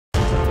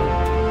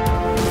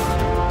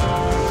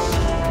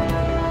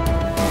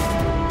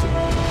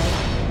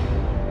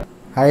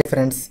Hi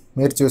friends,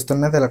 మీరు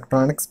చూస్తున్నది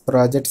electronics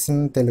projects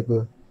in Telugu.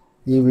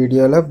 ఈ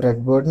వీడియోలో బ్రెడ్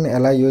బోర్డ్ని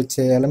ఎలా యూజ్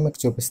చేయాలో మీకు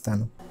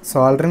చూపిస్తాను.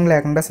 సోల్డరింగ్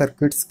లేకుండా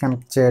సర్క్యూట్స్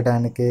కనెక్ట్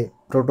చేయడానికి,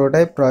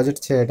 ప్రోటోటైప్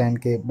ప్రాజెక్ట్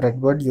చేయడానికి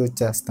బ్రెడ్ బోర్డ్ యూజ్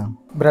చేస్తాం.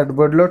 బ్రెడ్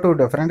బోర్డ్లో 2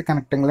 డిఫరెంట్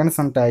కనెక్టింగ్ లైన్స్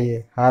ఉంటాయి.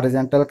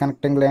 Horizontal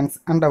connecting lines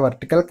and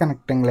vertical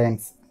connecting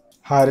lines.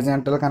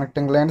 Horizontal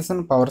connecting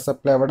లైన్స్ని power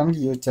supply ఇవ్వడానికి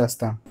యూజ్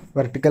చేస్తాం.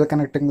 వర్టికల్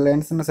కనెక్టింగ్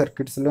లైన్స్ని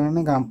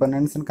సర్క్యూట్స్లోని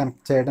కాంపోనెంట్స్ని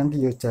కనెక్ట్ చేయడానికి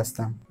యూజ్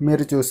చేస్తాం.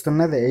 మీరు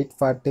చూస్తున్నది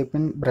 840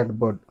 pin bread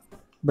board.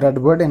 Bread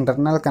board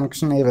internal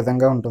connection ఈ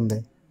విధంగా ఉంటుంది.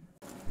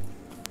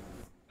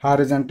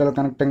 హారిజాంటల్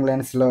కనెక్టింగ్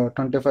లైన్స్లో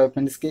 25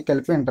 పిన్స్కి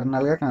కలిపి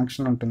ఇంటర్నల్గా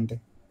కనెక్షన్ ఉంటుంది.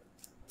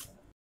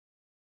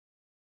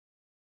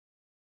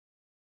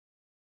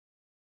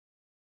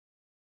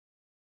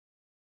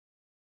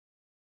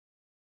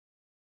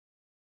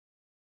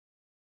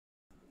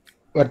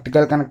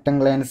 వర్టికల్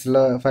కనెక్టింగ్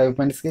లైన్స్లో 5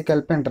 పిన్స్కి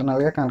కలిపి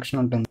ఇంటర్నల్గా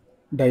కనెక్షన్ ఉంటుంది.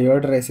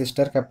 డయోడ్,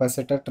 రెసిస్టర్,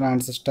 కెపాసిటర్,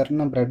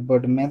 ట్రాన్సిస్టర్ను బ్రెడ్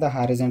బోర్డు మీద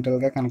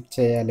హారిజాంటల్గా కనెక్ట్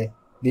చేయాలి.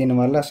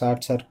 దీనివల్ల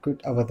షార్ట్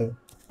సర్క్యూట్ అవ్వదు.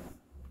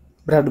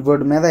 బ్రెడ్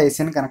బోర్డు మీద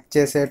ఐసీని కనెక్ట్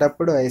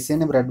చేసేటప్పుడు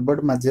ఐసీని బ్రెడ్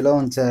బోర్డు మధ్యలో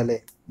ఉంచాలి.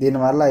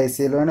 దీనివల్ల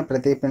ఐసీలోని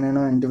ప్రతి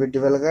పిన్ను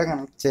ఇండివిజువల్గా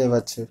కనెక్ట్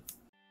చేయవచ్చు.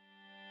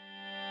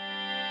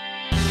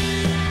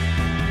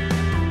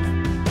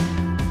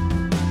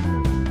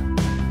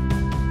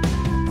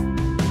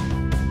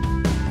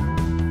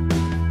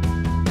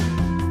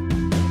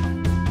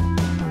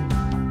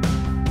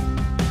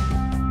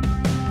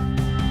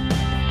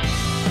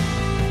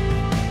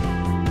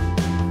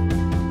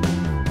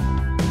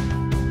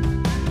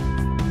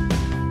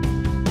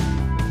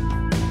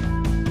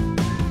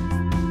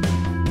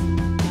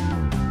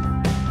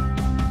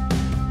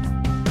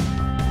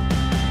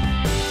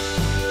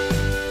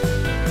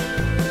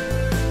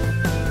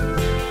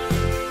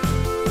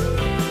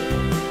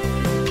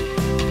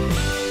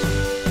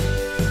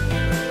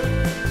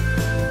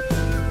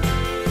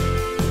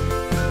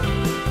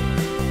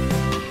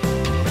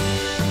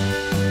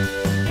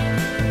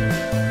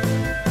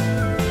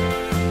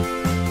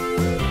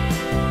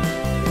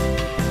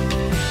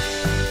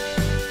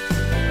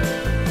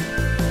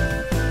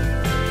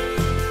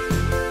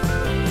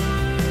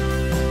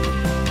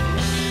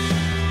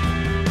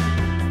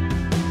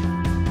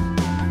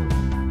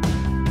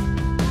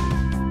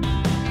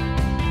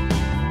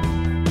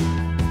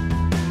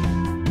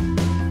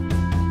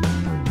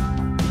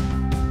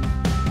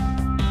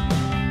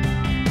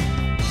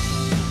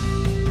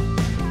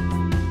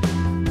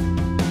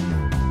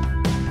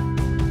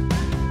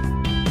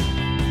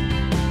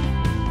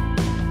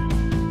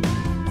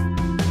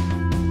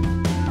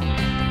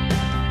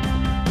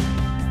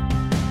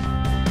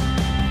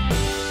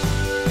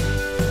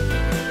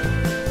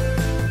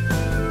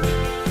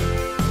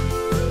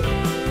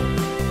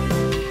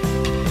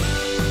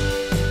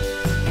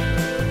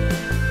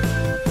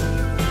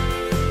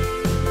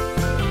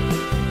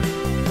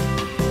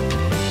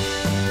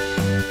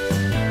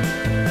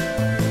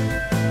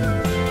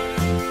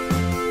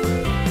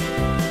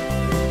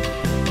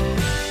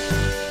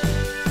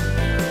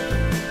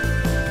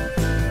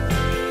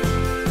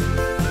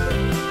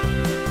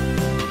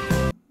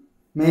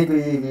 మీకు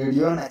ఈ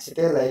వీడియో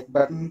నచ్చితే లైక్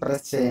బటన్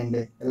ప్రెస్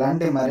చేయండి.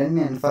 ఇలాంటి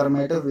మరిన్ని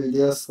ఇన్ఫర్మేటివ్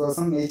వీడియోస్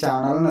కోసం ఈ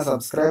ఛానల్ని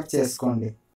సబ్స్క్రైబ్ చేసుకోండి.